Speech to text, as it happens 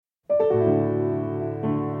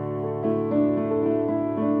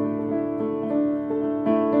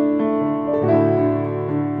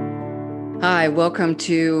Hi, welcome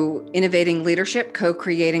to Innovating Leadership,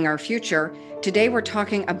 Co-Creating Our Future. Today we're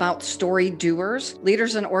talking about story doers,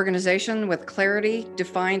 leaders in organization with clarity,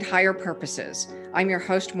 defined higher purposes. I'm your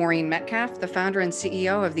host, Maureen Metcalf, the founder and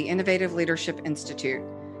CEO of the Innovative Leadership Institute.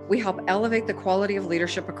 We help elevate the quality of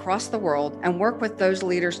leadership across the world and work with those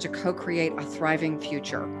leaders to co-create a thriving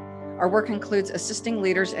future. Our work includes assisting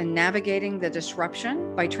leaders in navigating the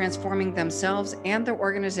disruption by transforming themselves and their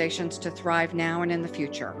organizations to thrive now and in the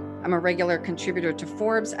future. I'm a regular contributor to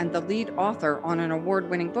Forbes and the lead author on an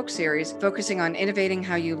award-winning book series focusing on innovating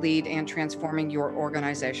how you lead and transforming your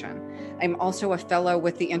organization. I'm also a fellow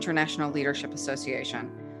with the International Leadership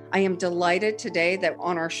Association. I am delighted today that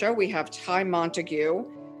on our show we have Ty Montague.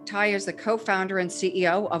 Ty is the co-founder and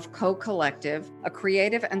CEO of Co-Collective, a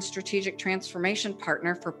creative and strategic transformation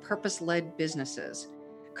partner for purpose-led businesses.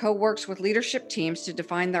 Co works with leadership teams to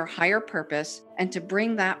define their higher purpose and to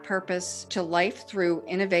bring that purpose to life through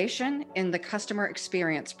innovation in the customer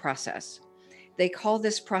experience process. They call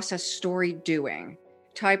this process story doing.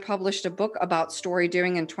 Ty published a book about story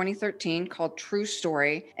doing in 2013 called True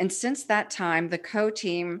Story. And since that time, the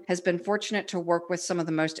Co-team has been fortunate to work with some of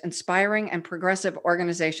the most inspiring and progressive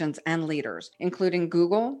organizations and leaders, including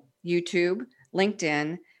Google, YouTube,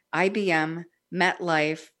 LinkedIn, IBM,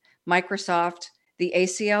 MetLife, Microsoft, the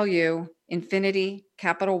ACLU, Infinity,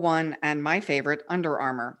 Capital One, and my favorite, Under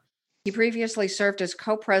Armour. He previously served as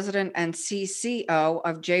co-president and CCO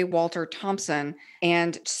of J. Walter Thompson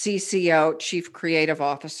and CCO, Chief Creative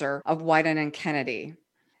Officer of Wieden & Kennedy.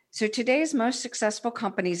 So today's most successful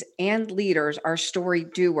companies and leaders are story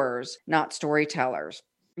doers, not storytellers.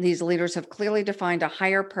 These leaders have clearly defined a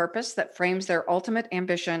higher purpose that frames their ultimate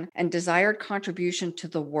ambition and desired contribution to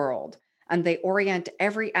the world, and they orient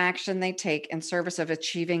every action they take in service of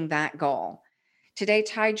achieving that goal. Today,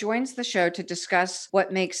 Ty joins the show to discuss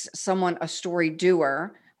what makes someone a story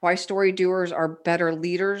doer, why story doers are better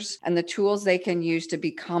leaders, and the tools they can use to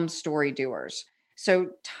become story doers.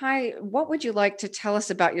 So, Ty, what would you like to tell us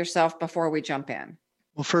about yourself before we jump in?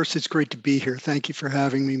 Well, first, it's great to be here. Thank you for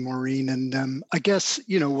having me, Maureen. And I guess,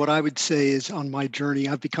 what I would say is on my journey,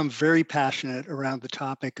 I've become very passionate around the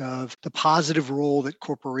topic of the positive role that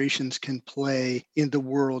corporations can play in the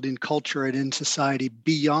world, in culture, and in society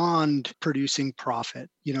beyond producing profit.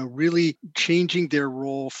 Really changing their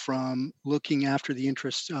role from looking after the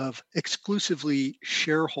interests of exclusively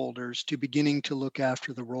shareholders to beginning to look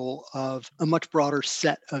after the role of a much broader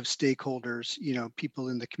set of stakeholders, people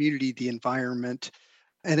in the community, the environment,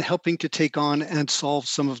 and helping to take on and solve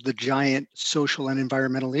some of the giant social and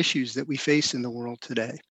environmental issues that we face in the world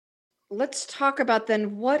today. Let's talk about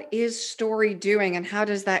then what is story doing and how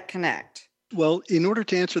does that connect? Well, in order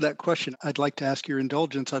to answer that question, I'd like to ask your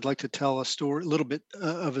indulgence. I'd like to tell a little bit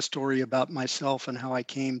of a story about myself and how I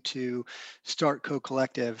came to start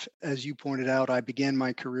Co-Collective. As you pointed out, I began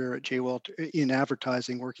my career at J. Walter in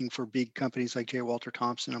advertising, working for big companies like J. Walter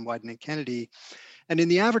Thompson and Wieden & Kennedy. And in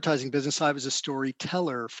the advertising business, I was a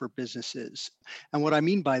storyteller for businesses. And what I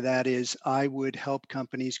mean by that is I would help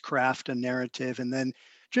companies craft a narrative and then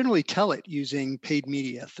generally tell it using paid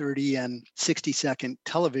media, 30 and 60-second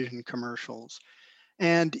television commercials.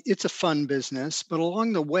 And it's a fun business, but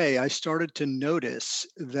along the way, I started to notice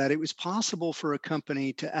that it was possible for a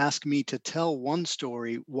company to ask me to tell one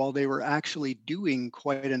story while they were actually doing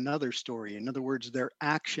quite another story. In other words, their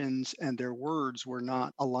actions and their words were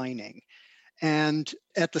not aligning. And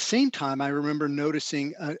at the same time, I remember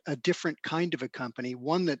noticing a different kind of a company,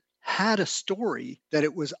 one that had a story that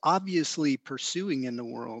it was obviously pursuing in the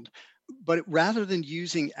world. But rather than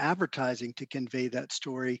using advertising to convey that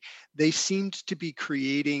story, they seemed to be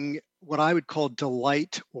creating what I would call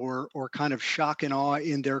delight or kind of shock and awe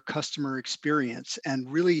in their customer experience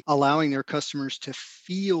and really allowing their customers to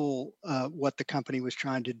feel what the company was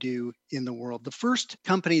trying to do in the world. The first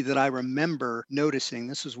company that I remember noticing,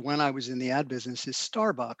 this was when I was in the ad business, is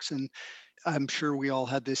Starbucks. And I'm sure we all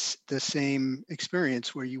had the same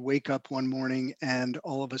experience where you wake up one morning and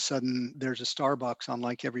all of a sudden there's a Starbucks on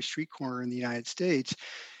like every street corner in the United States.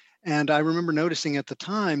 And I remember noticing at the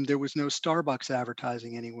time there was no Starbucks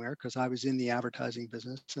advertising anywhere because I was in the advertising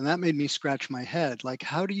business. And that made me scratch my head. Like,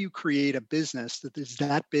 how do you create a business that is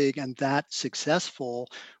that big and that successful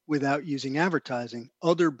without using advertising?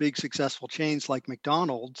 Other big successful chains like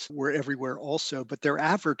McDonald's were everywhere also, but their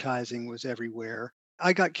advertising was everywhere.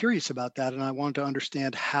 I got curious about that and I wanted to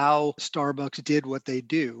understand how Starbucks did what they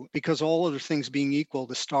do because all other things being equal,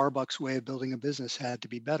 the Starbucks way of building a business had to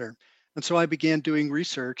be better. And so I began doing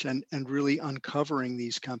research and really uncovering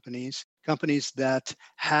these companies that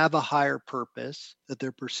have a higher purpose that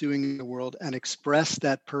they're pursuing in the world and express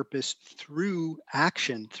that purpose through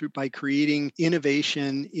action, through by creating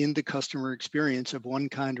innovation in the customer experience of one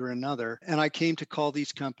kind or another. And I came to call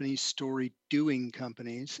these companies story doing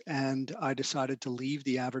companies. And I decided to leave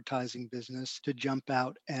the advertising business to jump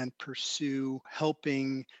out and pursue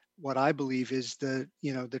helping what I believe is the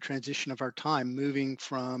transition of our time, moving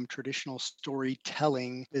from traditional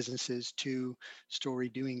storytelling businesses to story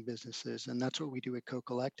doing businesses. And that's what we do at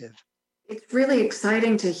Co-Collective. It's really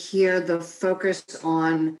exciting to hear the focus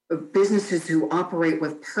on businesses who operate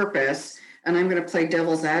with purpose. And I'm going to play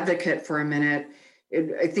devil's advocate for a minute.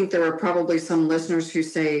 I think there are probably some listeners who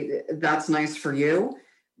say, that's nice for you,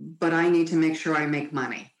 but I need to make sure I make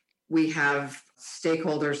money. We have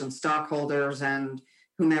stakeholders and stockholders and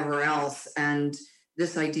whomever else. And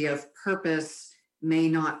this idea of purpose may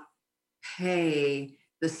not pay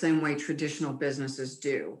the same way traditional businesses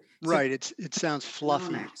do. Right. It sounds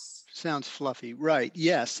fluffy. Sounds fluffy. Right.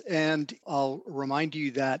 Yes. And I'll remind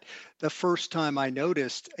you that the first time I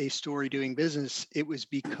noticed a story doing business, it was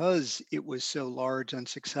because it was so large and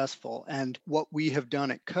successful. And what we have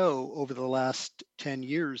done at over the last 10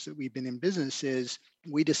 years that we've been in business is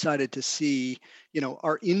we decided to see,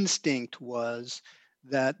 our instinct was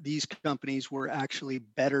that these companies were actually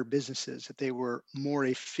better businesses, that they were more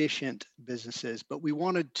efficient businesses. But we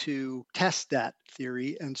wanted to test that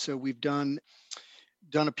theory. And so we've done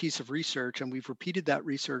a piece of research, and we've repeated that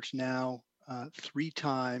research now 3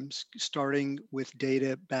 times, starting with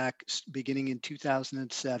data beginning in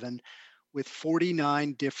 2007, with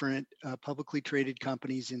 49 different publicly traded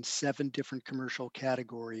companies in 7 different commercial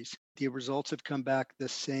categories. The results have come back the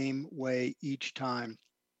same way each time.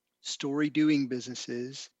 Story doing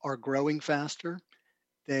businesses are growing faster.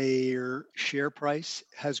 Their share price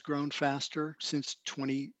has grown faster since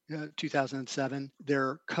 2007.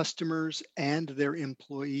 Their customers and their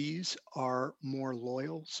employees are more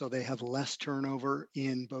loyal, so they have less turnover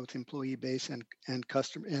in both employee base and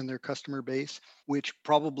customer and their customer base, which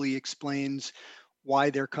probably explains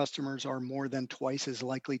why their customers are more than twice as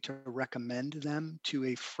likely to recommend them to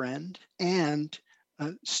a friend. And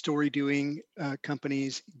story doing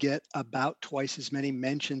companies get about twice as many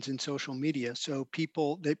mentions in social media. So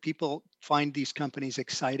people find these companies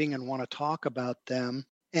exciting and want to talk about them.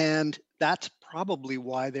 And that's probably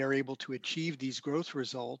why they're able to achieve these growth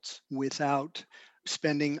results without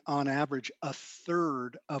spending on average a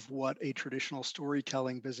third of what a traditional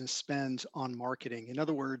storytelling business spends on marketing. In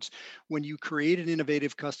other words, when you create an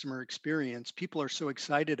innovative customer experience, people are so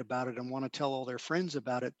excited about it and want to tell all their friends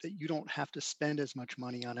about it that you don't have to spend as much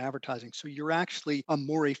money on advertising. So you're actually a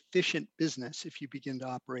more efficient business if you begin to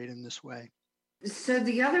operate in this way. So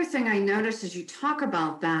the other thing I noticed as you talk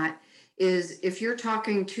about that is if you're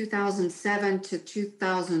talking 2007 to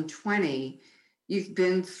 2020, you've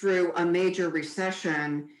been through a major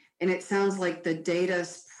recession, and it sounds like the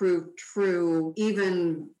data's proved true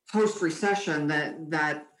even post-recession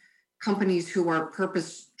that companies who are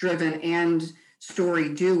purpose-driven and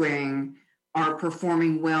story-doing are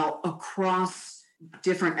performing well across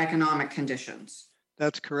different economic conditions.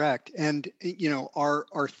 That's correct. And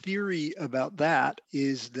our theory about that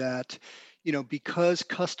is that because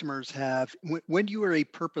customers have, when you are a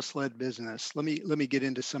purpose-led business, let me get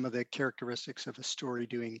into some of the characteristics of a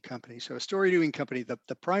story-doing company. So a story-doing company,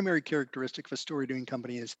 the primary characteristic of a story-doing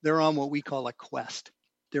company is they're on what we call a quest.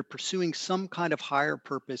 They're pursuing some kind of higher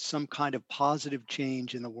purpose, some kind of positive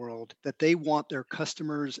change in the world that they want their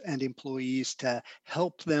customers and employees to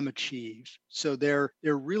help them achieve. So they're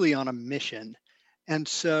really on a mission. And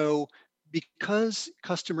so because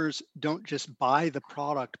customers don't just buy the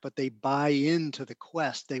product, but they buy into the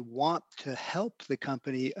quest, they want to help the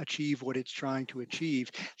company achieve what it's trying to achieve.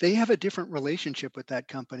 They have a different relationship with that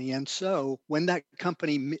company. And so when that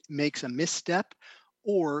company makes a misstep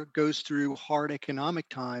or goes through hard economic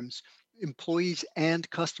times, employees and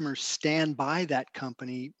customers stand by that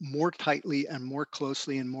company more tightly and more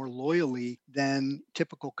closely and more loyally than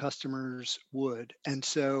typical customers would. And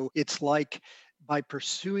so it's like, by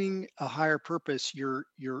pursuing a higher purpose, you're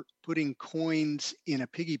putting coins in a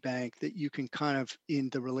piggy bank that you can kind of, in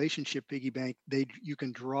the relationship piggy bank, you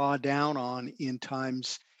can draw down on in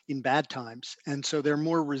bad times. And so they're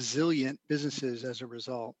more resilient businesses as a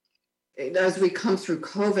result. As we come through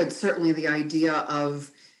COVID, certainly the idea of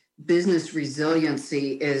business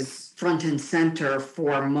resiliency is front and center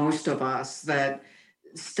for most of us, that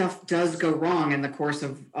stuff does go wrong in the course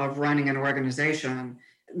of running an organization,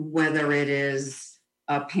 whether it is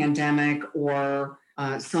a pandemic or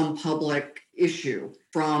some public issue,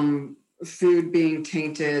 from food being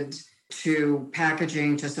tainted to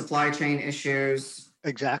packaging to supply chain issues.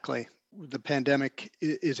 Exactly. The pandemic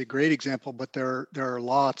is a great example, but there are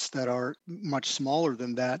lots that are much smaller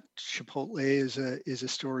than that. Chipotle is a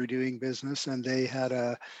story doing business, and they had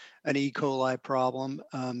an E. coli problem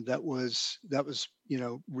that was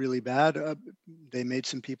really bad. They made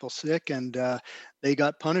some people sick, and they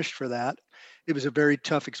got punished for that. It was a very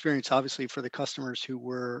tough experience, obviously, for the customers who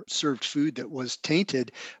were served food that was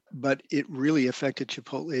tainted, but it really affected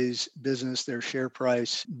Chipotle's business, their share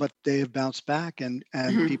price. But they have bounced back, and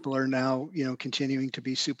Mhm. people are now continuing to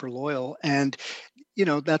be super loyal. And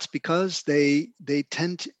that's because they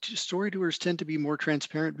story doers tend to be more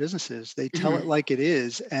transparent businesses. They tell it Mhm. like it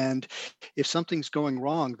is, and if something's going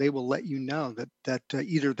wrong, they will let you know that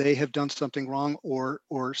either they have done something wrong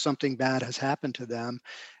or something bad has happened to them.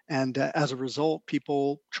 And as a result,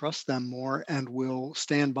 people trust them more and will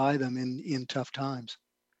stand by them in tough times.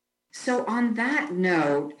 So, on that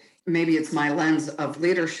note, maybe it's my lens of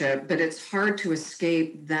leadership, but it's hard to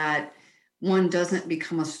escape that one doesn't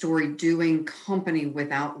become a story doing company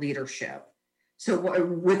without leadership. So,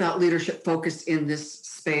 without leadership focused in this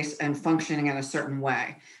space and functioning in a certain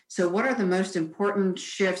way. So, what are the most important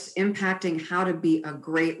shifts impacting how to be a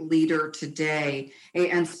great leader today,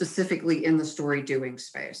 and specifically in the story doing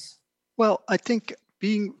space? Well, I think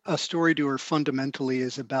being a story doer fundamentally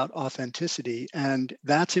is about authenticity. And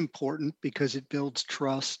that's important because it builds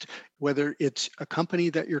trust, whether it's a company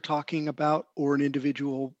that you're talking about or an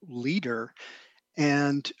individual leader.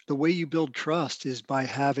 And the way you build trust is by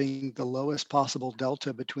having the lowest possible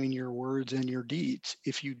delta between your words and your deeds.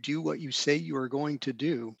 If you do what you say you are going to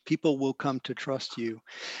do, people will come to trust you.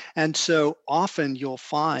 And so often you'll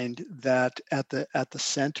find that at the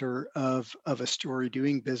center of a story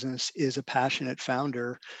doing business is a passionate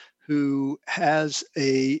founder who has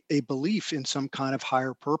a belief in some kind of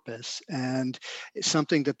higher purpose and it's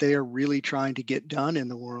something that they are really trying to get done in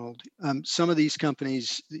the world. Some of these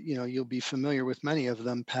companies, you'll be familiar with many of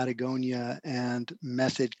them: Patagonia and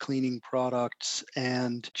Method Cleaning Products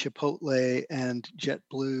and Chipotle and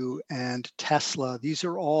JetBlue and Tesla. These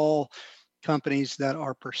are all companies that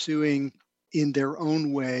are pursuing in their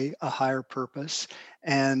own way a higher purpose.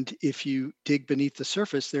 And if you dig beneath the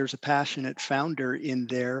surface, there's a passionate founder in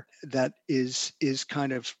there that is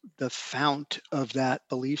kind of the fount of that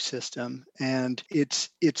belief system. And it's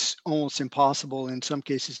almost impossible in some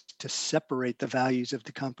cases to separate the values of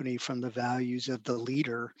the company from the values of the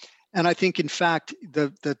leader. And I think, in fact,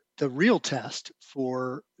 the real test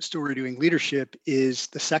for story doing leadership is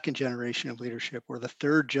the second generation of leadership, or the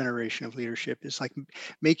third generation of leadership, is like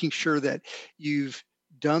making sure that you've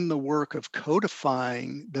done the work of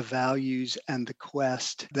codifying the values and the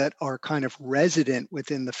quest that are kind of resident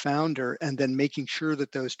within the founder, and then making sure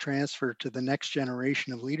that those transfer to the next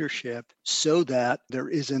generation of leadership so that there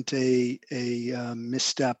isn't a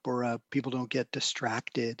misstep or people don't get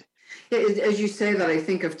distracted. Yeah, as you say that, I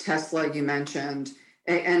think of Tesla, you mentioned,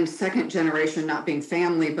 and second generation not being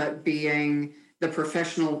family, but being the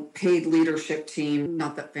professional paid leadership team.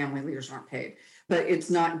 Not that family leaders aren't paid, but it's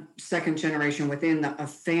not second generation within a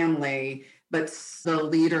family, but the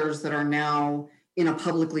leaders that are now in a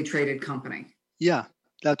publicly traded company. Yeah,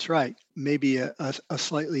 that's right. Maybe a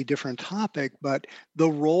slightly different topic, but the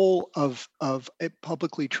role of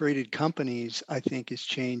publicly traded companies, I think, is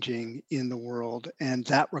changing in the world, and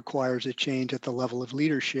that requires a change at the level of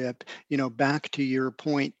leadership. Back to your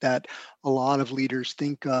point that a lot of leaders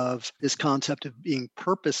think of this concept of being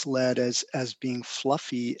purpose-led as being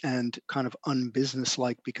fluffy and kind of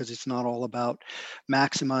unbusinesslike because it's not all about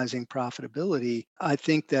maximizing profitability. I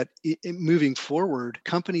think that moving forward,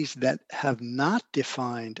 companies that have not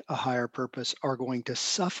defined a higher purpose are going to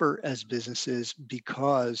suffer as businesses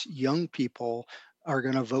because young people are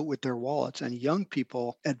going to vote with their wallets, and young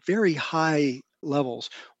people at very high levels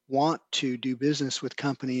want to do business with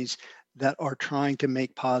companies that are trying to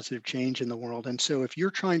make positive change in the world. And so if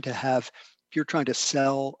you're trying to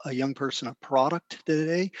sell a young person a product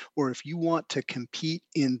today, or if you want to compete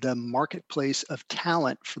in the marketplace of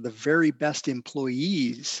talent for the very best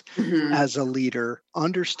employees Mhm. as a leader,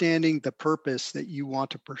 understanding the purpose that you want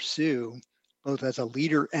to pursue, both as a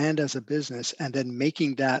leader and as a business, and then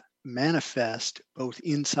making that manifest both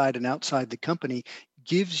inside and outside the company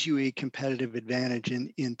gives you a competitive advantage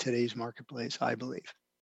in today's marketplace, I believe.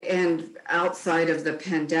 And outside of the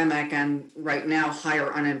pandemic and right now,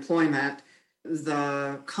 higher unemployment,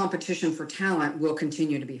 the competition for talent will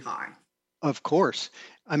continue to be high. Of course.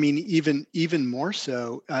 I mean, even more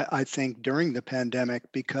so, I think during the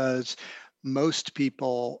pandemic, because most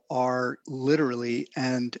people are literally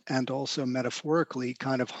and also metaphorically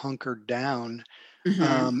kind of hunkered down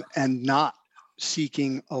Mhm. and not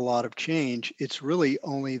seeking a lot of change. It's really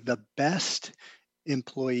only the best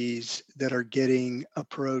employees that are getting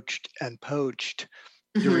approached and poached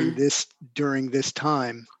during Hmm. this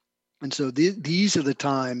time. And so these are the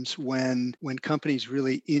times when companies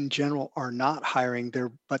really in general are not hiring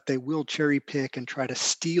there, but they will cherry pick and try to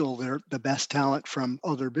steal the best talent from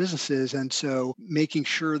other businesses. And so making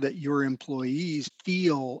sure that your employees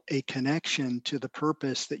feel a connection to the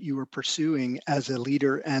purpose that you are pursuing as a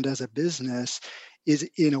leader and as a business is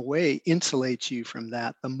in a way insulates you from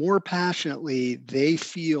that. The more passionately they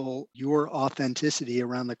feel your authenticity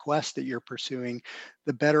around the quest that you're pursuing,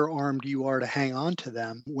 the better armed you are to hang on to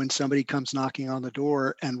them when somebody comes knocking on the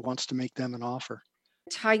door and wants to make them an offer.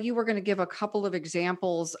 Ty, you were going to give a couple of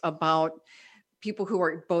examples about people who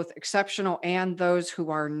are both exceptional and those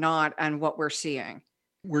who are not, and what we're seeing.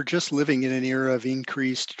 We're just living in an era of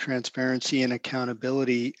increased transparency and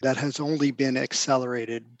accountability that has only been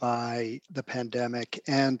accelerated by the pandemic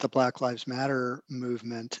and the Black Lives Matter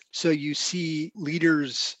movement. So you see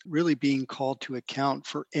leaders really being called to account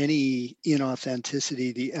for any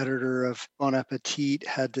inauthenticity. The editor of Bon Appetit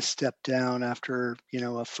had to step down after,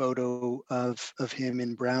 a photo of him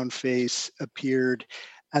in brown face appeared,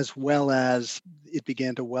 as well as it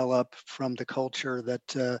began to well up from the culture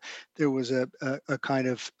that there was a kind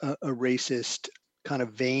of a racist kind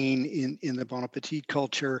of vein in the Bon Appetit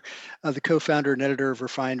culture. The co-founder and editor of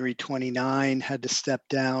Refinery 29 had to step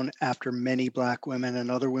down after many Black women and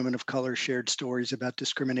other women of color shared stories about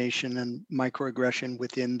discrimination and microaggression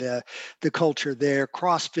within the culture there.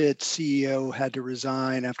 CrossFit CEO had to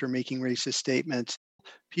resign after making racist statements.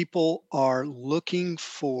 People are looking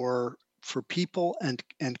for people and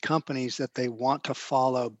companies that they want to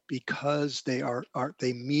follow because they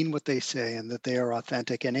mean what they say and that they are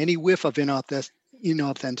authentic. And any whiff of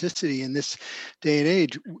inauthenticity in this day and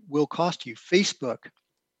age will cost you. Facebook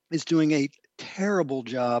is doing a terrible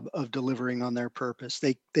job of delivering on their purpose.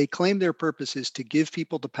 They claim their purpose is to give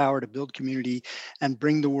people the power to build community and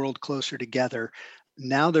bring the world closer together.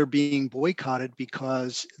 Now they're being boycotted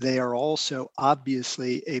because they are also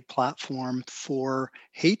obviously a platform for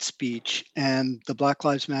hate speech, and the Black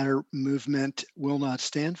Lives Matter movement will not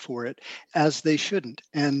stand for it, as they shouldn't.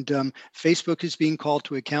 And Facebook is being called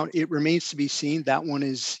to account. It remains to be seen. That one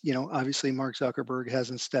is, obviously Mark Zuckerberg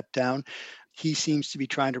hasn't stepped down. He seems to be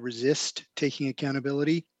trying to resist taking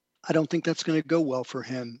accountability. I don't think that's going to go well for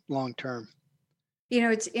him long term.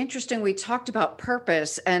 It's interesting. We talked about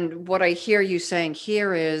purpose, and what I hear you saying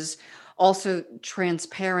here is also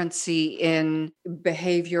transparency in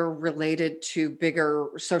behavior related to bigger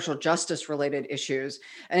social justice related issues.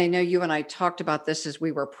 And I know you and I talked about this as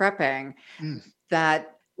we were prepping, Mm,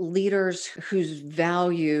 that leaders whose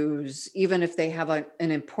values, even if they have an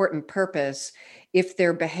important purpose, if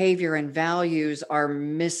their behavior and values are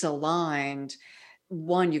misaligned,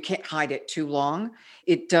 one, you can't hide it too long.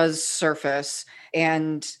 It does surface,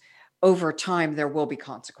 and over time, there will be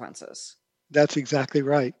consequences. that's exactly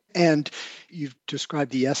right. And you've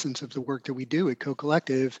described the essence of the work that we do at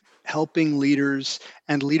Co-Collective, helping leaders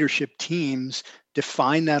and leadership teams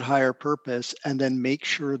define that higher purpose and then make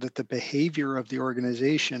sure that the behavior of the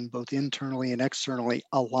organization, both internally and externally,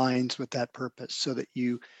 aligns with that purpose so that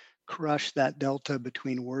you crush that delta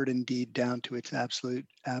between word and deed down to its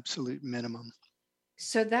absolute minimum.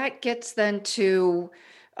 So that gets then to,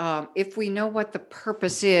 if we know what the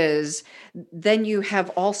purpose is, then you have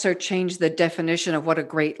also changed the definition of what a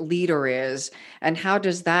great leader is. And how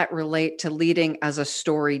does that relate to leading as a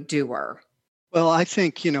story doer? Well, I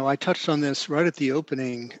think, I touched on this right at the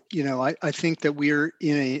opening. I think that we're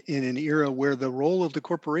in an era where the role of the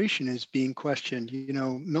corporation is being questioned.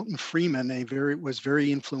 Milton Friedman, was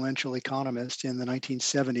very influential economist in the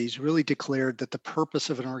 1970s, really declared that the purpose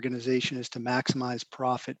of an organization is to maximize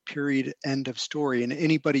profit, period, end of story. And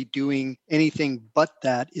anybody doing anything but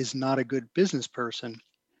that is not a good business person.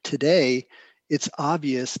 Today, it's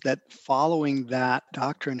obvious that following that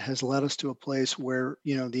doctrine has led us to a place where,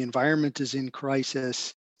 the environment is in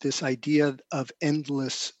crisis. This idea of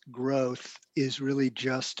endless growth is really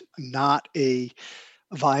just not a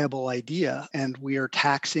viable idea. And we are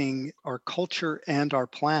taxing our culture and our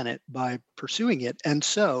planet by pursuing it. And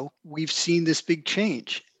so we've seen this big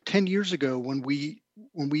change. 10 years ago, when we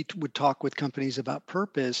would talk with companies about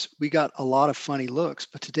purpose, we got a lot of funny looks.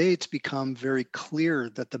 But today it's become very clear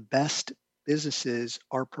that the best businesses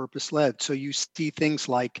are purpose led. So you see things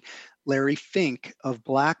like Larry Fink of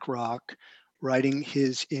BlackRock writing in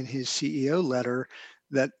his CEO letter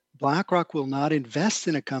that BlackRock will not invest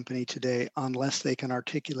in a company today unless they can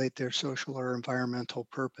articulate their social or environmental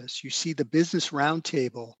purpose. You see the Business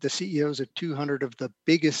Roundtable, the CEOs of 200 of the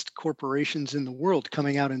biggest corporations in the world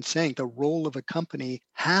coming out and saying the role of a company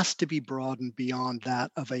has to be broadened beyond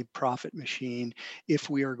that of a profit machine if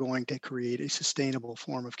we are going to create a sustainable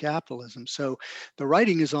form of capitalism. So the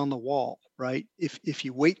writing is on the wall, right? If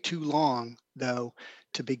you wait too long, though,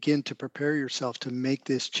 to begin to prepare yourself to make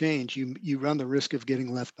this change, you run the risk of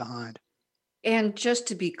getting left behind. And just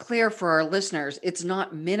to be clear for our listeners, it's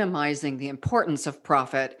not minimizing the importance of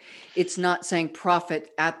profit. It's not saying profit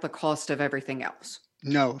at the cost of everything else.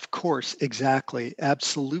 No, of course, exactly,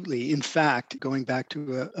 absolutely. In fact, going back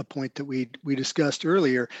to a point that we discussed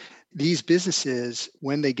earlier, these businesses,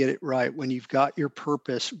 when they get it right, when you've got your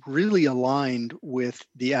purpose really aligned with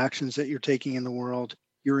the actions that you're taking in the world,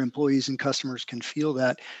 your employees and customers can feel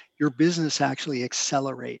that your business actually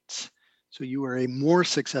accelerates. So you are a more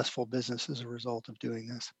successful business as a result of doing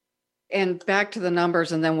this. And back to the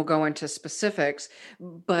numbers, and then we'll go into specifics.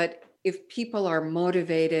 But if people are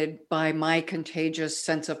motivated by my contagious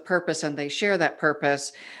sense of purpose and they share that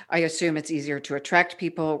purpose, I assume it's easier to attract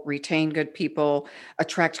people, retain good people,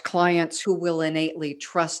 attract clients who will innately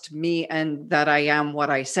trust me and that I am what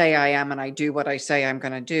I say I am and I do what I say I'm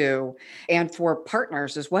going to do. And for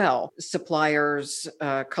partners as well, suppliers,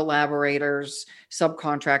 collaborators,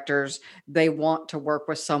 subcontractors, they want to work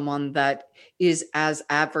with someone that is as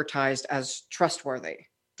advertised as trustworthy.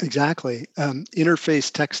 Exactly.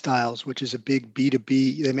 Interface Textiles, which is a big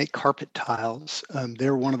B2B, they make carpet tiles.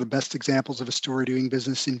 They're one of the best examples of a story doing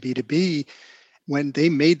business in B2B. When they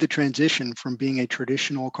made the transition from being a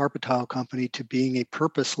traditional carpet tile company to being a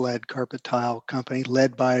purpose-led carpet tile company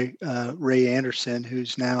led by Ray Anderson,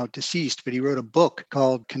 who's now deceased, but he wrote a book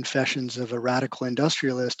called Confessions of a Radical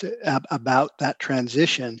Industrialist about that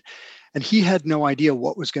transition. And he had no idea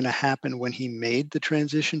what was going to happen when he made the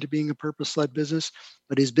transition to being a purpose-led business,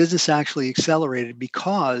 but his business actually accelerated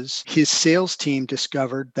because his sales team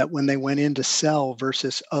discovered that when they went in to sell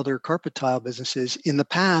versus other carpet tile businesses, in the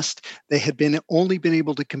past, they had only been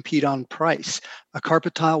able to compete on price. A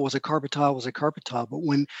carpet tile was a carpet tile was a carpet tile. But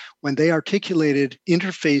when they articulated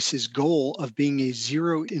Interface's goal of being a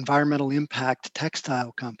zero environmental impact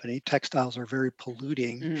textile company, textiles are very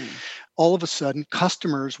polluting, all of a sudden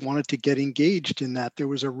customers wanted to get engaged in that. There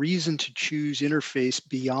was a reason to choose Interface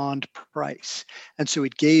beyond price. And so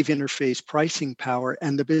it gave Interface pricing power,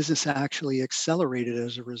 and the business actually accelerated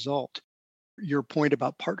as a result. Your point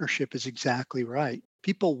about partnership is exactly right.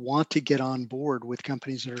 People want to get on board with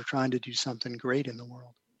companies that are trying to do something great in the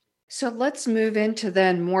world. So let's move into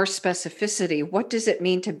then more specificity. What does it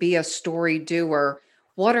mean to be a story doer?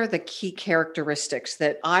 What are the key characteristics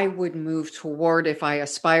that I would move toward if I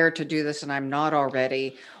aspire to do this and I'm not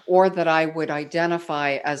already, or that I would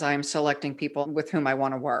identify as I'm selecting people with whom I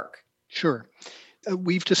want to work? Sure.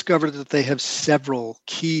 We've discovered that they have several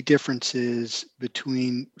key differences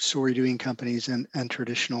between story doing companies and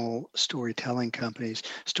traditional storytelling companies.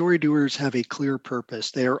 Story doers have a clear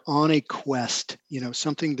purpose. They are on a quest,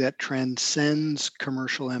 something that transcends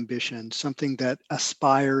commercial ambition, something that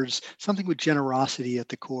aspires, something with generosity at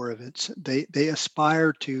the core of it. They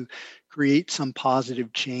aspire to create some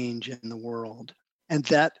positive change in the world. And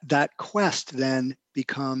that quest then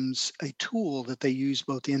becomes a tool that they use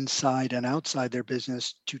both inside and outside their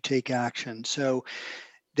business to take action. So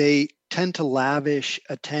they tend to lavish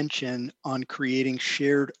attention on creating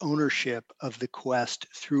shared ownership of the quest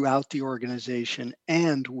throughout the organization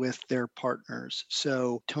and with their partners.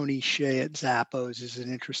 So Tony Hsieh at Zappos is an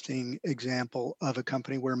interesting example of a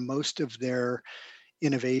company where most of their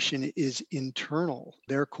innovation is internal.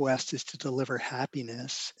 Their quest is to deliver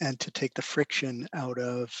happiness and to take the friction out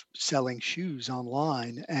of selling shoes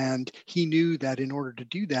online. And he knew that in order to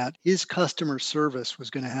do that, his customer service was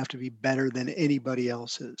going to have to be better than anybody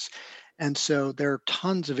else's. And so there are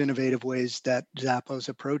tons of innovative ways that Zappos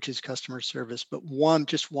approaches customer service. But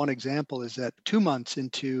just one example is that 2 months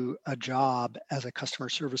into a job as a customer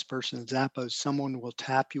service person at Zappos, someone will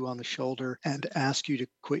tap you on the shoulder and ask you to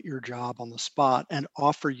quit your job on the spot and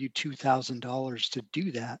offer you $2,000 to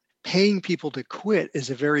do that. Paying people to quit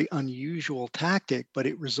is a very unusual tactic, but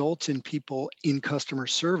it results in people in customer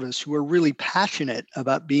service who are really passionate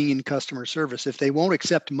about being in customer service. If they won't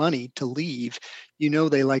accept money to leave,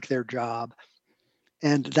 they like their job.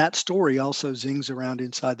 And that story also zings around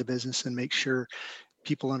inside the business and makes sure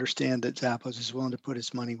people understand that Zappos is willing to put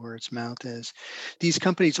its money where its mouth is. These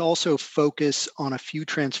companies also focus on a few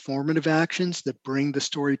transformative actions that bring the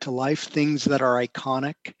story to life, things that are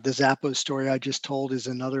iconic. The Zappos story I just told is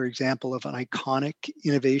another example of an iconic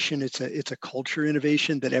innovation. It's a culture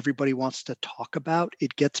innovation that everybody wants to talk about.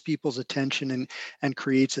 It gets people's attention and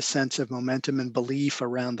creates a sense of momentum and belief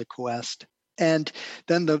around the quest. And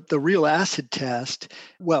then the real acid test,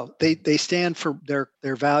 well, they stand for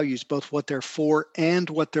their values, both what they're for and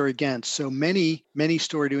what they're against. So many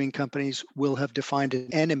story doing companies will have defined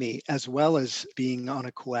an enemy as well as being on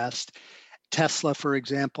a quest. Tesla, for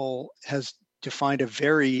example, has defined a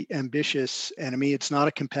very ambitious enemy. It's not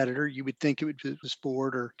a competitor. You would think it was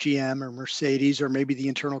Ford or GM or Mercedes or maybe the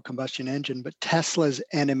internal combustion engine, but Tesla's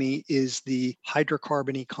enemy is the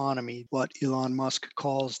hydrocarbon economy, what Elon Musk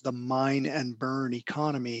calls the mine and burn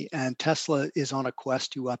economy. And Tesla is on a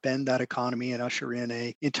quest to upend that economy and usher in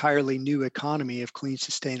an entirely new economy of clean,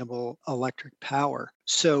 sustainable electric power.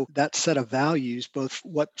 So that set of values, both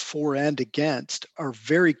what for and against, are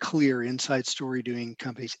very clear inside story doing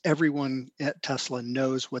companies. Everyone at Tesla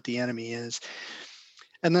knows what the enemy is.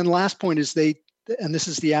 And then last point is and this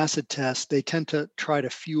is the acid test, they tend to try to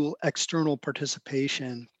fuel external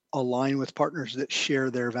participation, align with partners that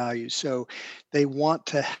share their values. So they want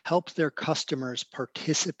to help their customers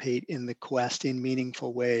participate in the quest in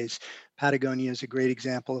meaningful ways. Patagonia is a great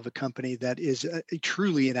example of a company that is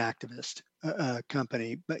truly an activist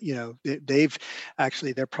company, but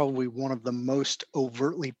they're probably one of the most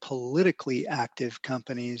overtly politically active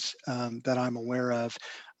companies that I'm aware of.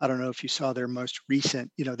 I don't know if you saw their most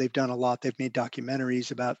recent, they've done a lot. They've made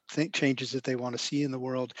documentaries about changes that they want to see in the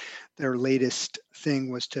world. Their latest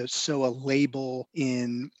thing was to sew a label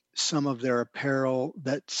in some of their apparel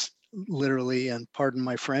that's literally, and pardon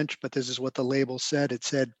my French, but this is what the label said. It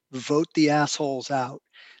said, "Vote the assholes out."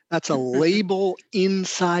 That's a label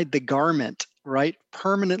inside the garment, right?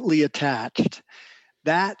 Permanently attached.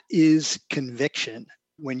 That is conviction.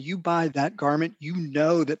 When you buy that garment, you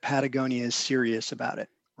know that Patagonia is serious about it,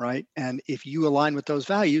 right? And if you align with those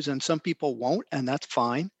values, and some people won't, and that's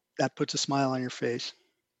fine, that puts a smile on your face.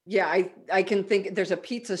 Yeah, I can think there's a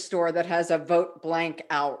pizza store that has a vote blank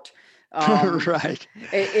out Right.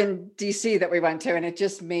 in DC that we went to, and it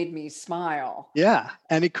just made me smile. Yeah.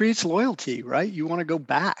 And it creates loyalty, right? You want to go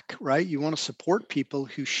back, right? You want to support people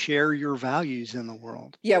who share your values in the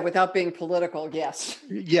world. Yeah, without being political, yes.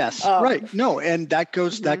 Yes, right. No, and that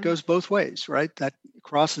goes both ways, right? That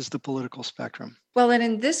crosses the political spectrum. Well, and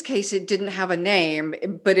in this case, it didn't have a name,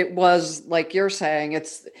 but it was, like you're saying,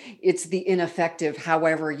 it's the ineffective,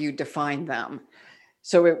 however you define them.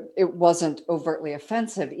 So it wasn't overtly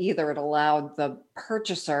offensive either. It allowed the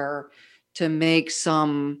purchaser to make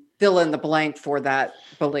some fill in the blank for that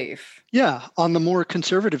belief. Yeah, on the more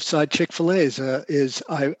conservative side, Chick-fil-A is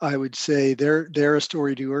I would say they're a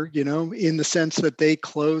story doer, in the sense that they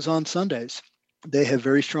close on Sundays. They have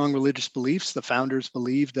very strong religious beliefs. The founders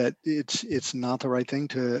believe that it's not the right thing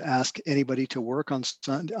to ask anybody to work on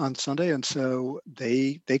Sunday, and so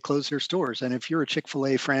they close their stores. And if you're a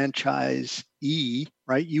Chick-fil-A franchisee,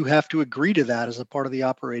 right, you have to agree to that as a part of the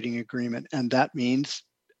operating agreement, and that means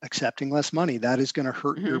accepting less money. That is going to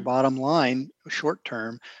hurt your bottom line short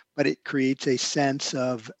term, but it creates a sense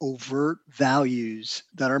of overt values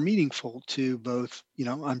that are meaningful to both,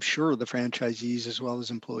 I'm sure the franchisees as well as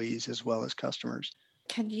employees as well as customers.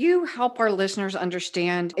 Can you help our listeners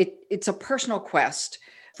understand it's a personal quest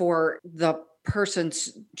for the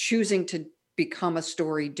person's choosing to become a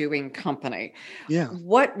story doing company? Yeah.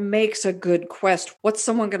 What makes a good quest? What's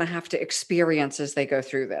someone going to have to experience as they go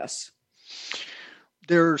through this?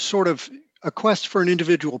 They're sort of a quest for an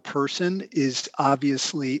individual person is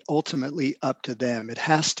obviously ultimately up to them. It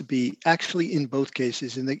has to be actually in both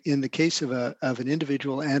cases. In the case of an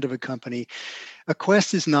individual and of a company, a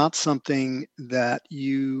quest is not something that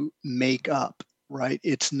you make up, right?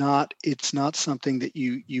 It's not something that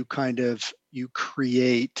you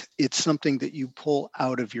create. It's something that you pull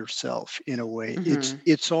out of yourself in a way.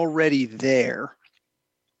 It's already there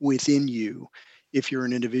within you if you're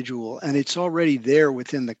an individual, and it's already there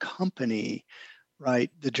within the company,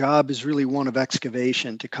 right? The job is really one of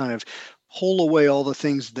excavation to kind of pull away all the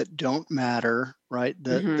things that don't matter, right?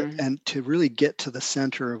 And to really get to the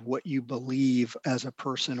center of what you believe as a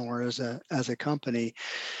person or as a company.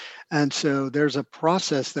 And so there's a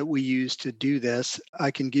process that we use to do this.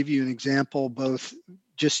 I can give you an example, both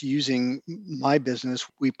just using my business.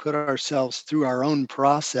 We put ourselves through our own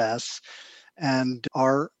process. And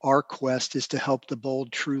our quest is to help the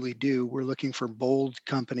bold truly do. We're looking for bold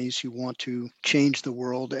companies who want to change the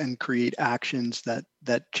world and create actions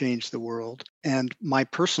that change the world. And my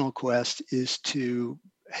personal quest is to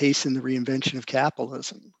hasten the reinvention of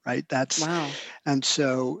capitalism, right? Wow. And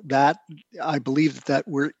so that I believe that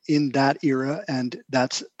we're in that era, and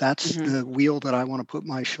that's Mhm. the wheel that I want to put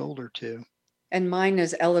my shoulder to. And mine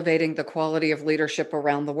is elevating the quality of leadership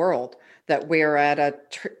around the world, that we're at a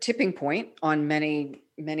tipping point on many,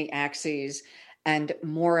 many axes, and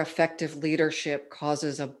more effective leadership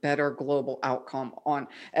causes a better global outcome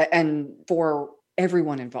and for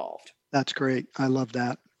everyone involved. That's great. I love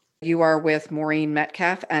that. You are with Maureen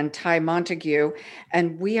Metcalf and Ty Montague,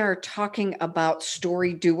 and we are talking about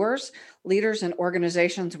story doers, leaders and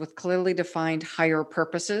organizations with clearly defined higher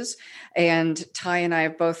purposes. And Ty and I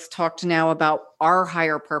have both talked now about our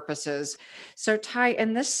higher purposes. So, Ty,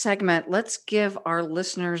 in this segment, let's give our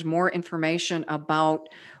listeners more information about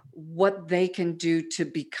what they can do to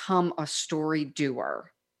become a story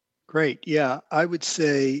doer. Great. Yeah, I would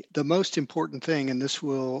say the most important thing, and this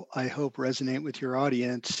will, I hope, resonate with your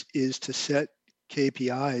audience, is to set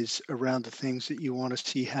KPIs around the things that you want to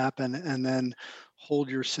see happen and then hold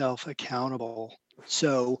yourself accountable.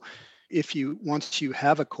 So, once you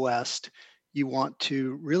have a quest, you want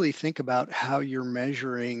to really think about how you're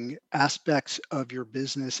measuring aspects of your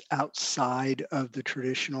business outside of the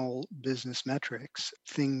traditional business metrics,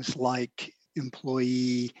 things like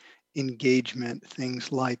employee engagement,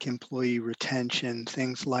 things like employee retention,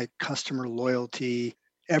 things like customer loyalty.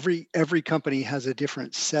 Every company has a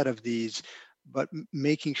different set of these, but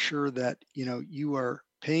making sure that you are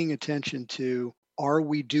paying attention to, are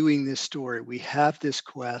we doing this story? We have this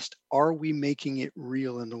quest. Are we making it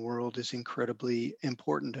real in the world is incredibly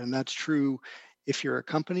important. And that's true if you're a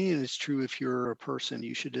company, and it's true if you're a person.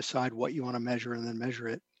 You should decide what you want to measure and then measure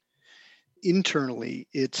it. Internally,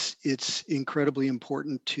 it's incredibly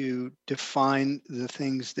important to define the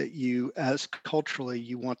things that you, as culturally,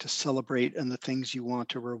 you want to celebrate and the things you want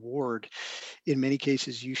to reward. In many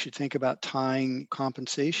cases, you should think about tying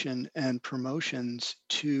compensation and promotions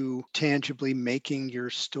to tangibly making your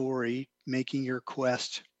story, making your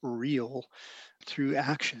quest real through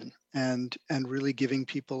action, and really giving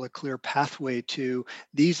people a clear pathway to,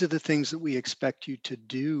 these are the things that we expect you to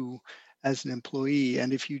do as an employee,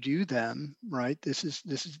 and if you do them right, these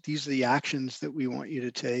are the actions that we want you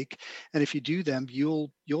to take, and if you do them,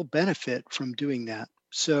 you'll benefit from doing that.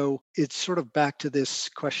 So it's sort of back to this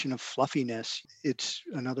question of fluffiness. It's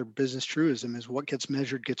another business truism, is what gets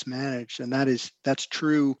measured gets managed, and that's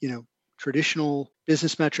true, traditional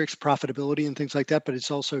business metrics, profitability and things like that, but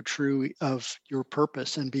it's also true of your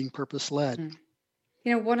purpose and being purpose led. Mm.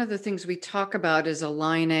 One of the things we talk about is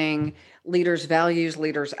aligning leaders' values,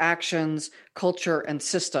 leaders' actions, culture, and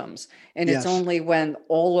systems. And it's Yes. only when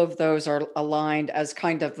all of those are aligned as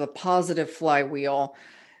kind of the positive flywheel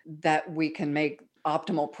that we can make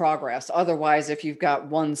optimal progress. Otherwise, if you've got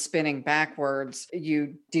one spinning backwards,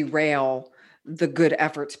 you derail the good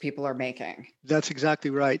efforts people are making. That's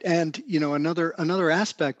exactly right. And another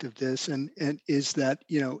aspect of this, and is that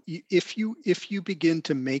if you begin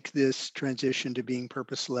to make this transition to being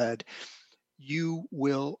purpose led, you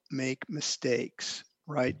will make mistakes,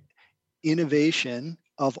 right? Innovation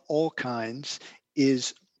of all kinds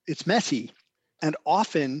it's messy, and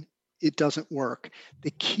often it doesn't work.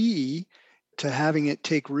 The key to having it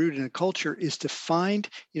take root in a culture is to find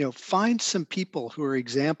some people who are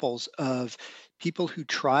examples of people who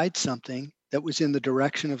tried something that was in the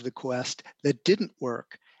direction of the quest that didn't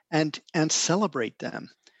work, and celebrate them.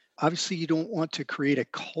 Obviously, you don't want to create a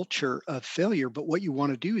culture of failure, but what you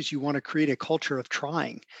want to do is you want to create a culture of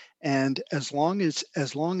trying. And as long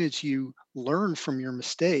as you learn from your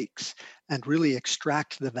mistakes and really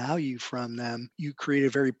extract the value from them, you create a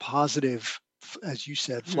very positive, as you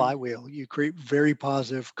said, Mhm. flywheel. You create very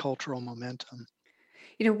positive cultural momentum.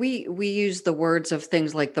 We use the words of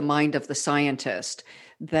things like the mind of the scientist,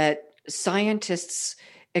 that scientists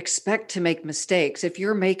expect to make mistakes. If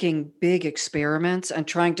you're making big experiments and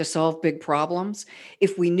trying to solve big problems,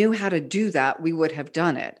 if we knew how to do that, we would have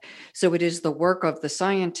done it. So it is the work of the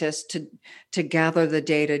scientist to gather the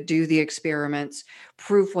data, do the experiments,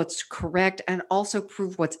 prove what's correct, and also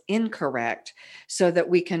prove what's incorrect so that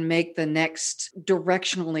we can make the next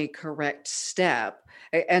directionally correct step.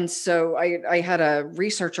 And so I had a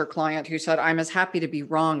researcher client who said, I'm as happy to be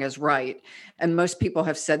wrong as right. And most people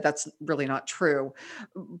have said that's really not true.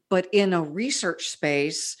 But in a research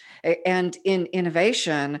space and in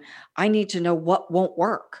innovation, I need to know what won't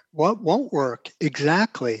work. What won't work?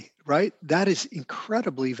 Exactly, right? That is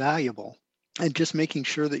incredibly valuable. and just making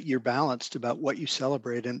sure that you're balanced about what you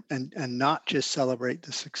celebrate, and not just celebrate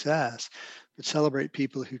the success, but celebrate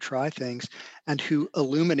people who try things and who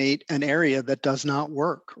illuminate an area that does not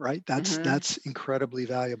work, right? Mhm. That's incredibly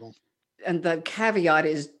valuable. And the caveat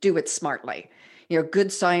is do it smartly.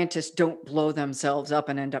 Good scientists don't blow themselves up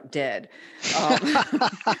and end up dead. Um,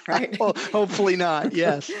 right? Well, hopefully not.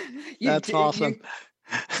 Yes. That's awesome.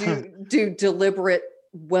 You do deliberate,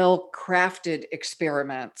 well-crafted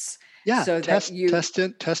experiments Yeah, so that you test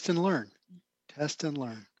and learn. Test and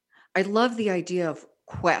learn. I love the idea of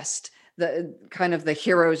quest, the kind of the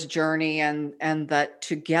hero's journey, and that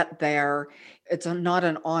to get there, it's not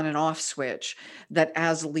an on and off switch. That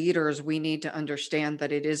as leaders, we need to understand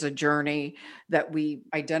that it is a journey, that we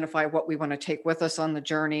identify what we want to take with us on the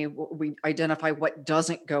journey, we identify what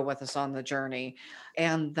doesn't go with us on the journey,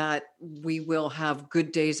 and that we will have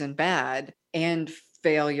good days and bad, and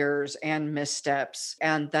failures and missteps,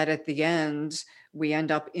 and that at the end, we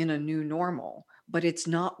end up in a new normal, but it's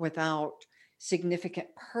not without significant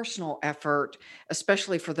personal effort,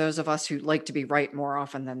 especially for those of us who like to be right more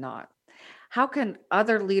often than not. How can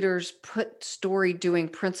other leaders put story doing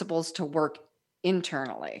principles to work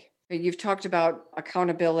internally? You've talked about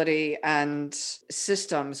accountability and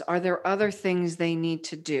systems. Are there other things they need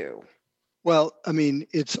to do? Well, I mean,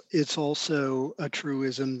 it's also a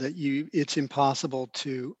truism that it's impossible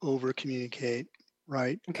to over communicate,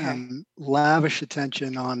 right? Okay. Lavish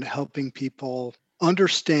attention on helping people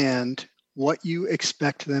understand what you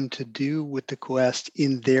expect them to do with the quest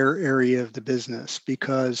in their area of the business,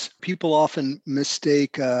 because people often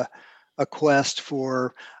mistake a quest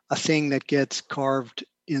for a thing that gets carved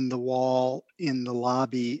in the wall in the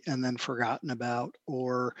lobby and then forgotten about,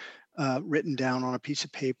 or written down on a piece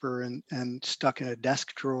of paper and stuck in a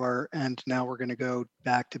desk drawer, and now we're going to go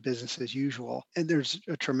back to business as usual. And there's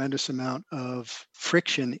a tremendous amount of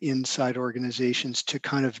friction inside organizations to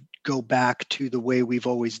kind of go back to the way we've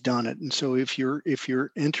always done it. And so if you're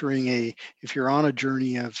on a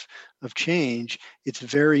journey of change, it's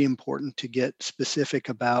very important to get specific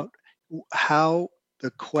about how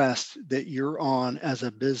the quest that you're on as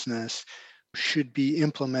a business should be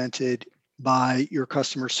implemented by your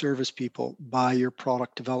customer service people, by your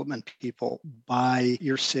product development people, by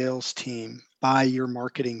your sales team, by your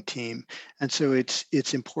marketing team. And so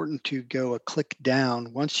it's important to go a click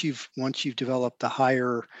down. Once you've developed the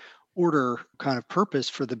higher order kind of purpose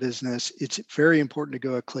for the business, it's very important to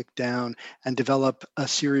go a click down and develop a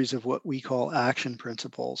series of what we call action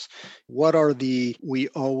principles. What are the we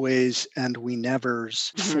always and we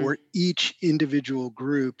nevers Mhm. for each individual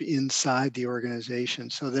group inside the organization,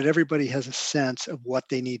 so that everybody has a sense of what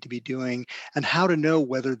they need to be doing and how to know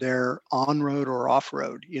whether they're on road or off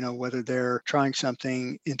road, whether they're trying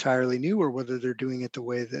something entirely new or whether they're doing it the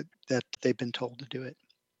way that they've been told to do it.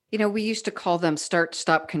 We used to call them start,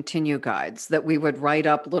 stop, continue guides that we would write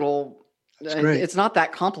up little, That's and great. it's not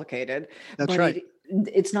that complicated, That's but right.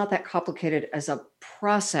 it's not that complicated as a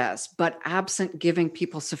process, but absent giving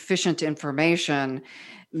people sufficient information,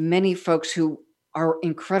 many folks who are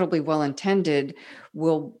incredibly well intended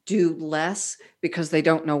will do less because they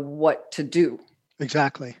don't know what to do.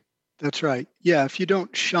 Exactly. That's right. Yeah, if you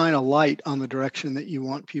don't shine a light on the direction that you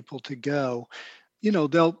want people to go,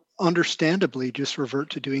 they'll understandably just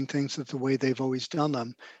revert to doing things the way they've always done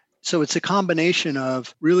them. So it's a combination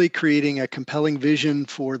of really creating a compelling vision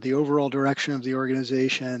for the overall direction of the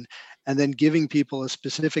organization, and then giving people a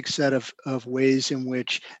specific set of ways in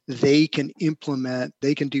which they can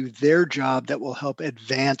do their job that will help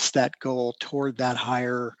advance that goal toward that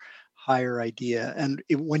higher idea. And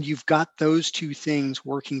when you've got those two things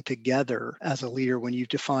working together as a leader, when you've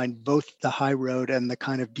defined both the high road and the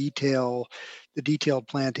kind of the detailed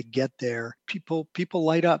plan to get there, people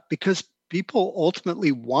light up, because people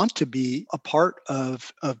ultimately want to be a part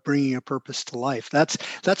of bringing a purpose to life. That's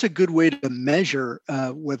a good way to measure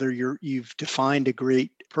whether you've defined a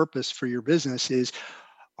great purpose for your business. Is,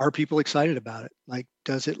 are people excited about it? Like,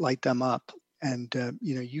 does it light them up? And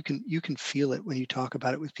you can feel it when you talk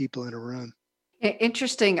about it with people in a room.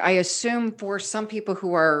 Interesting. I assume for some people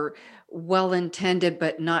who are well intended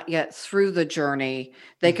but not yet through the journey,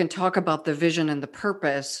 they Mm. can talk about the vision and the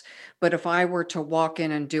purpose. But if I were to walk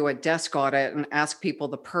in and do a desk audit and ask people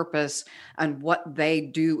the purpose and what they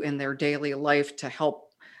do in their daily life to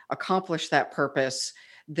help accomplish that purpose,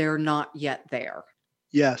 they're not yet there.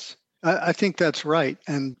 Yes, I think that's right,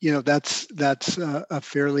 and that's a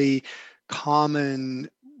fairly common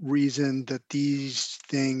reason that these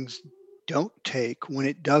things don't take when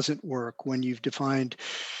it doesn't work, when you've defined.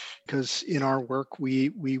 Because in our work,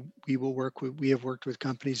 we have worked with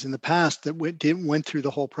companies in the past that went through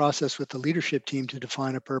the whole process with the leadership team to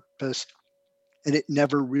define a purpose, and it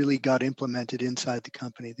never really got implemented inside the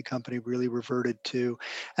company. The company really reverted to,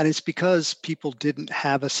 and it's because people didn't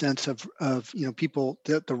have a sense of people,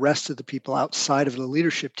 the rest of the people outside of the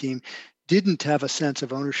leadership team didn't have a sense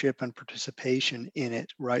of ownership and participation in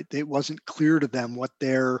it, right? It wasn't clear to them what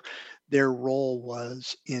their role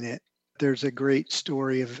was in it. There's a great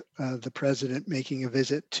story of the president making a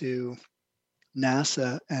visit to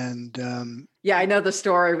NASA, and yeah, I know the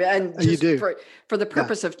story. And you just do, for the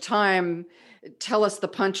purpose of time, tell us the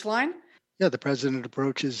punchline. Yeah, the president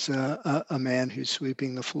approaches a man who's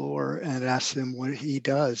sweeping the floor and asks him what he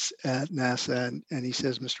does at NASA. And he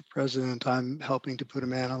says, Mr. President, I'm helping to put a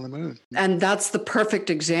man on the moon. And that's the perfect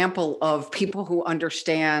example of people who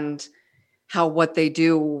understand how what they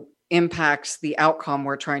do impacts the outcome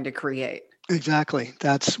we're trying to create. Exactly.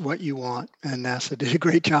 That's what you want. And NASA did a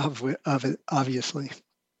great job of it, obviously.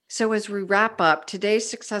 So as we wrap up, today's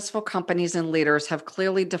successful companies and leaders have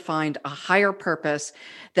clearly defined a higher purpose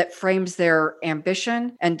that frames their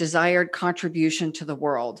ambition and desired contribution to the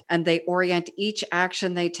world. And they orient each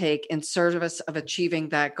action they take in service of achieving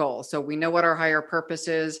that goal. So we know what our higher purpose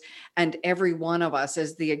is. And every one of us,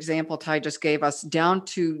 as the example Ty just gave us, down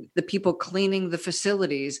to the people cleaning the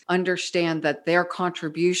facilities, understand that their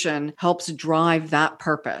contribution helps drive that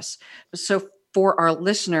purpose. So for our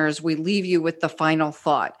listeners, we leave you with the final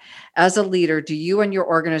thought. As a leader, do you and your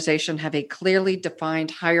organization have a clearly defined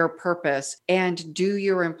higher purpose? And do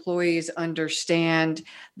your employees understand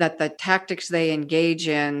that the tactics they engage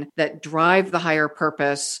in that drive the higher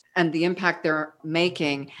purpose and the impact they're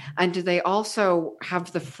making? And do they also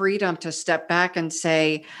have the freedom to step back and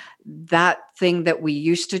say, that thing that we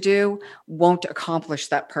used to do won't accomplish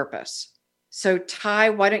that purpose? So Ty,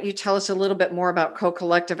 why don't you tell us a little bit more about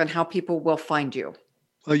Co-Collective and how people will find you?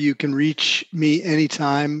 Well, you can reach me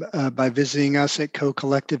anytime by visiting us at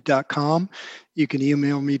cocollective.com. You can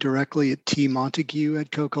email me directly at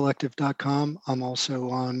tmontague@cocollective.com. I'm also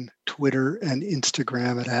on Twitter and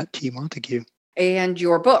Instagram at @tmontague. And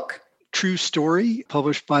your book? True Story,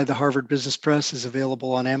 published by the Harvard Business Press, is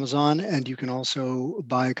available on Amazon. And you can also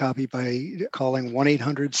buy a copy by calling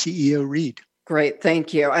 1-800-CEO-READ. Great,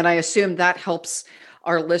 thank you. And I assume that helps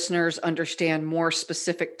our listeners understand more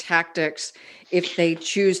specific tactics if they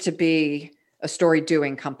choose to be a story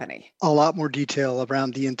doing company. A lot more detail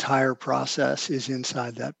around the entire process is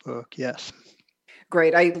inside that book, yes.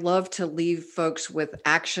 Great. I love to leave folks with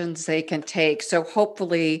actions they can take. So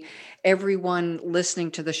hopefully everyone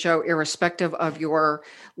listening to the show, irrespective of your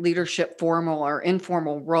leadership formal or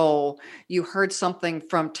informal role, you heard something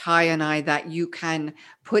from Ty and I that you can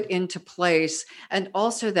put into place, and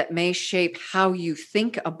also that may shape how you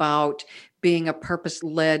think about being a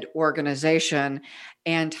purpose-led organization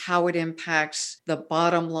and how it impacts the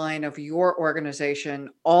bottom line of your organization,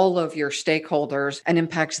 all of your stakeholders, and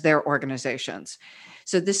impacts their organizations.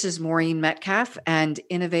 So this is Maureen Metcalf and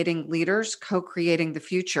Innovating Leaders, Co-Creating the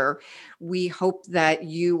Future. We hope that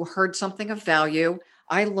you heard something of value.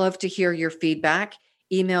 I love to hear your feedback.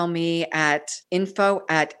 Email me at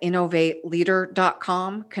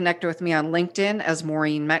info@innovateleader.com. Connect with me on LinkedIn as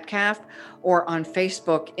Maureen Metcalf or on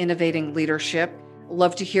Facebook, Innovating Leadership.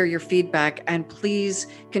 Love to hear your feedback, and please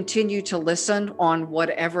continue to listen on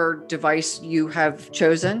whatever device you have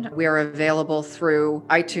chosen. We are available through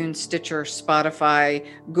iTunes, Stitcher, Spotify,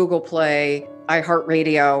 Google Play,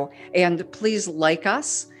 iHeartRadio, and please like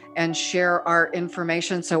us and share our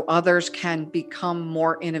information so others can become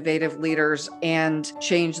more innovative leaders and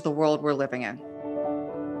change the world we're living in.